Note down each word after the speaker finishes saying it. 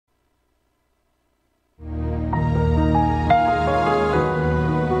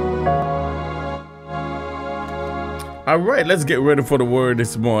All right, let's get ready for the word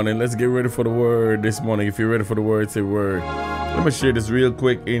this morning. Let's get ready for the word this morning. If you're ready for the word, say word. Let me share this real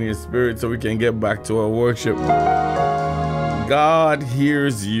quick in your spirit so we can get back to our worship. God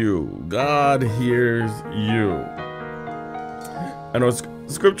hears you. God hears you. And our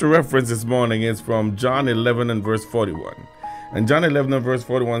scripture reference this morning is from John 11 and verse 41. And John 11 and verse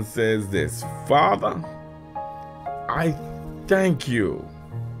 41 says this: Father, I thank you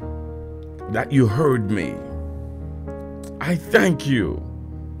that you heard me. I thank you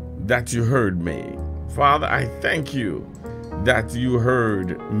that you heard me. Father, I thank you that you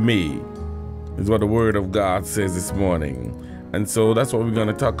heard me, is what the word of God says this morning. And so that's what we're going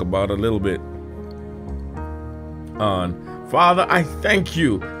to talk about a little bit on. Father, I thank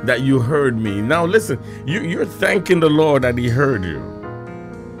you that you heard me. Now listen, you're thanking the Lord that he heard you.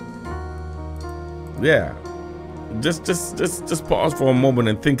 Yeah. Just pause for a moment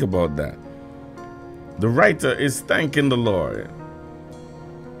and think about that. The writer is thanking the Lord.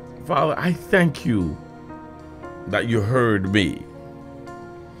 Father, I thank you that you heard me.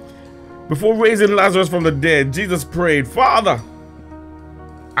 Before raising Lazarus from the dead, Jesus prayed, Father,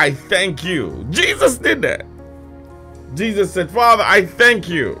 I thank you. Jesus did that. Jesus said, Father, I thank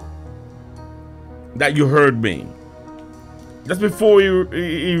you that you heard me. Just before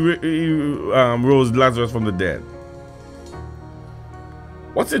he rose Lazarus from the dead.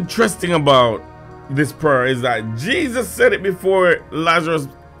 What's interesting about this prayer is that Jesus said it before Lazarus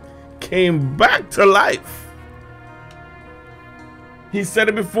came back to life. He said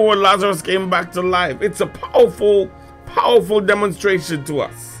it before Lazarus came back to life. It's a powerful, powerful demonstration to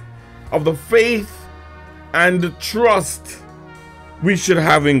us of the faith and the trust we should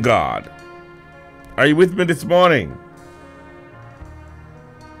have in God. Are you with me this morning?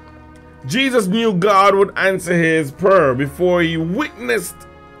 Jesus knew God would answer his prayer before he witnessed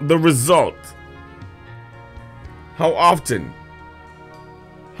the result. How often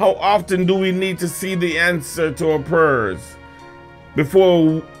do we need to see the answer to our prayers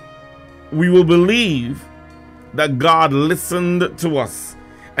before we will believe that God listened to us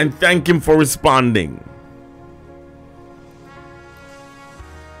and thank him for responding?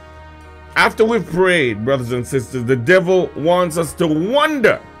 After we've prayed, brothers and sisters, the devil wants us to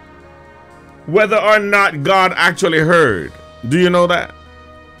wonder whether or not God actually heard. Do you know that?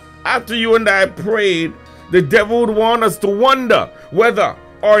 After you and I prayed, the devil would want us to wonder whether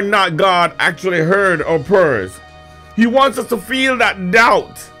or not God actually heard our prayers. He wants us to feel that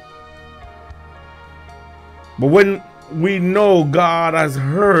doubt. But when we know God has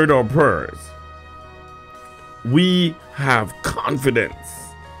heard our prayers, we have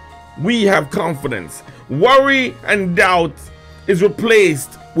confidence. We have confidence. Worry and doubt is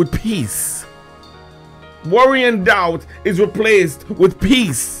replaced with peace. Worry and doubt is replaced with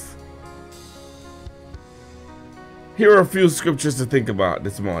peace. Here are a few scriptures to think about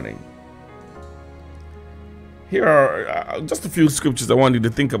this morning. Here are just a few scriptures I want you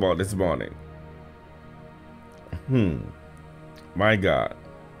to think about this morning. My God.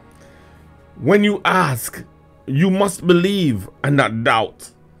 When you ask, you must believe and not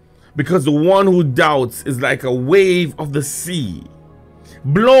doubt, because the one who doubts is like a wave of the sea,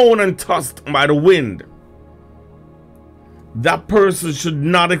 blown and tossed by the wind. That person should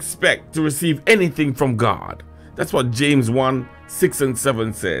not expect to receive anything from God. That's what James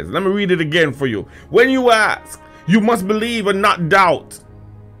 1:6-7 says. Let me read it again for you. When you ask, you must believe and not doubt,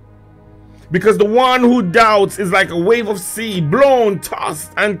 because the one who doubts is like a wave of sea, blown,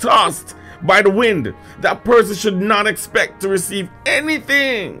 tossed by the wind. That person should not expect to receive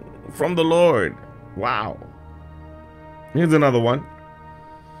anything from the Lord. Wow. Here's another one.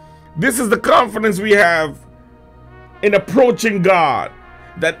 This is the confidence we have in approaching God,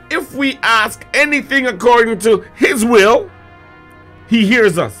 that if we ask anything according to his will, he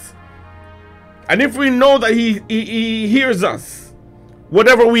hears us. And if we know that he hears us,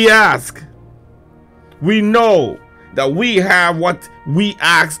 whatever we ask, we know that we have what we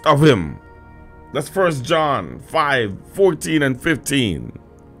asked of him. That's 1 John 5:14-15.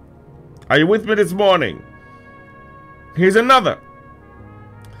 Are you with me this morning? Here's another.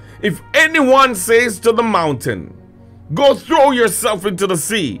 If anyone says to the mountain, go throw yourself into the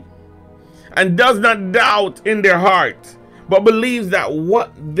sea, and does not doubt in their heart, but believes that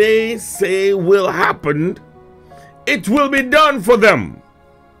what they say will happen, it will be done for them.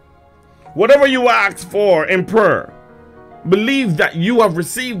 Whatever you ask for in prayer, believe that you have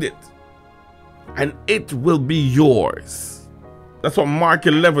received it, and it will be yours. That's what Mark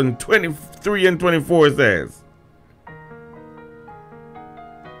 11:23-24 says.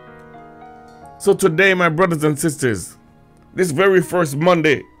 So today, my brothers and sisters, this very first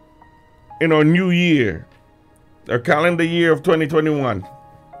Monday in our new year, our calendar year of 2021.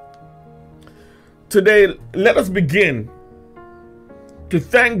 Today, let us begin to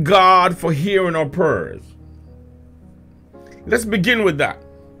thank God for hearing our prayers. Let's begin with that.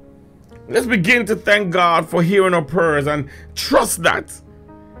 Let's begin to thank God for hearing our prayers and trust that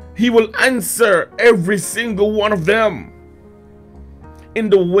He will answer every single one of them in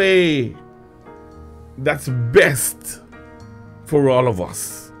the way that's best for all of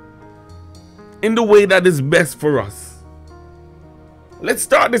us. In the way that is best for us. Let's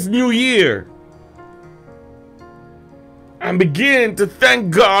start this new year and begin to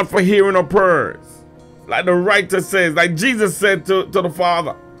thank God for hearing our prayers. Like the writer says, like Jesus said to the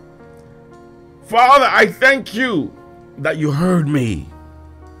Father, Father, I thank you that you heard me.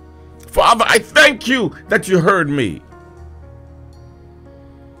 Father, I thank you that you heard me.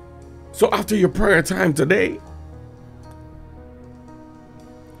 So after your prayer time today,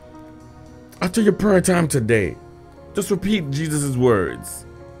 just repeat Jesus' words.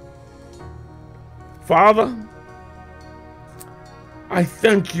 Father, I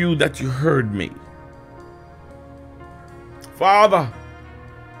thank you that you heard me. Father,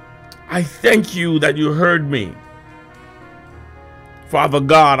 I thank you that you heard me. Father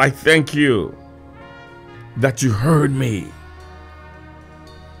God, I thank you that you heard me.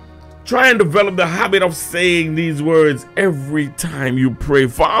 Try and develop the habit of saying these words every time you pray.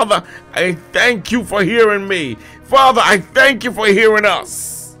 Father, I thank you for hearing me. Father, I thank you for hearing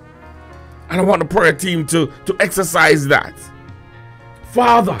us. And I want the prayer team to exercise that.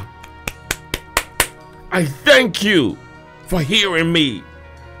 Father, I thank you for hearing me.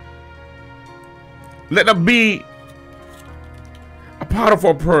 Let that be a part of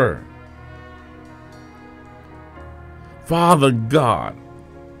our prayer. Father God,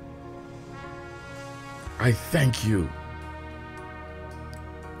 I thank you.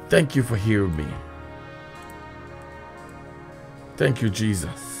 Thank you for hearing me. Thank you,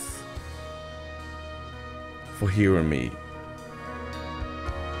 Jesus, for hearing me.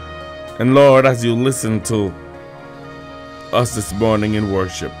 And Lord, as you listen to us this morning in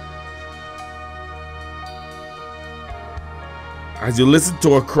worship, as you listen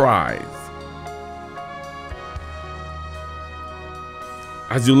to our cries,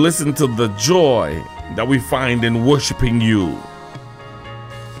 as you listen to the joy that we find in worshiping you,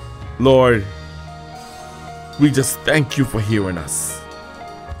 Lord, we just thank you for hearing us.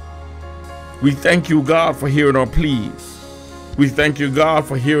 We thank you, God, for hearing our pleas. We thank you, God,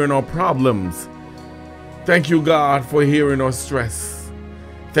 for hearing our problems. Thank you, God, for hearing our stress.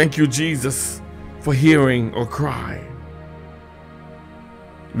 Thank you, Jesus, for hearing our cry.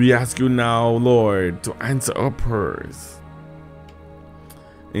 We ask you now, Lord, to answer our prayers.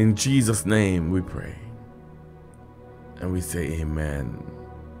 In Jesus' name we pray. And we say amen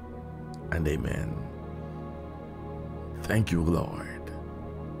and amen. Thank you, Lord,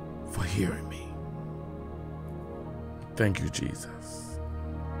 for hearing me. Thank you, Jesus.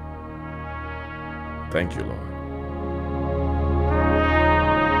 Thank you, Lord.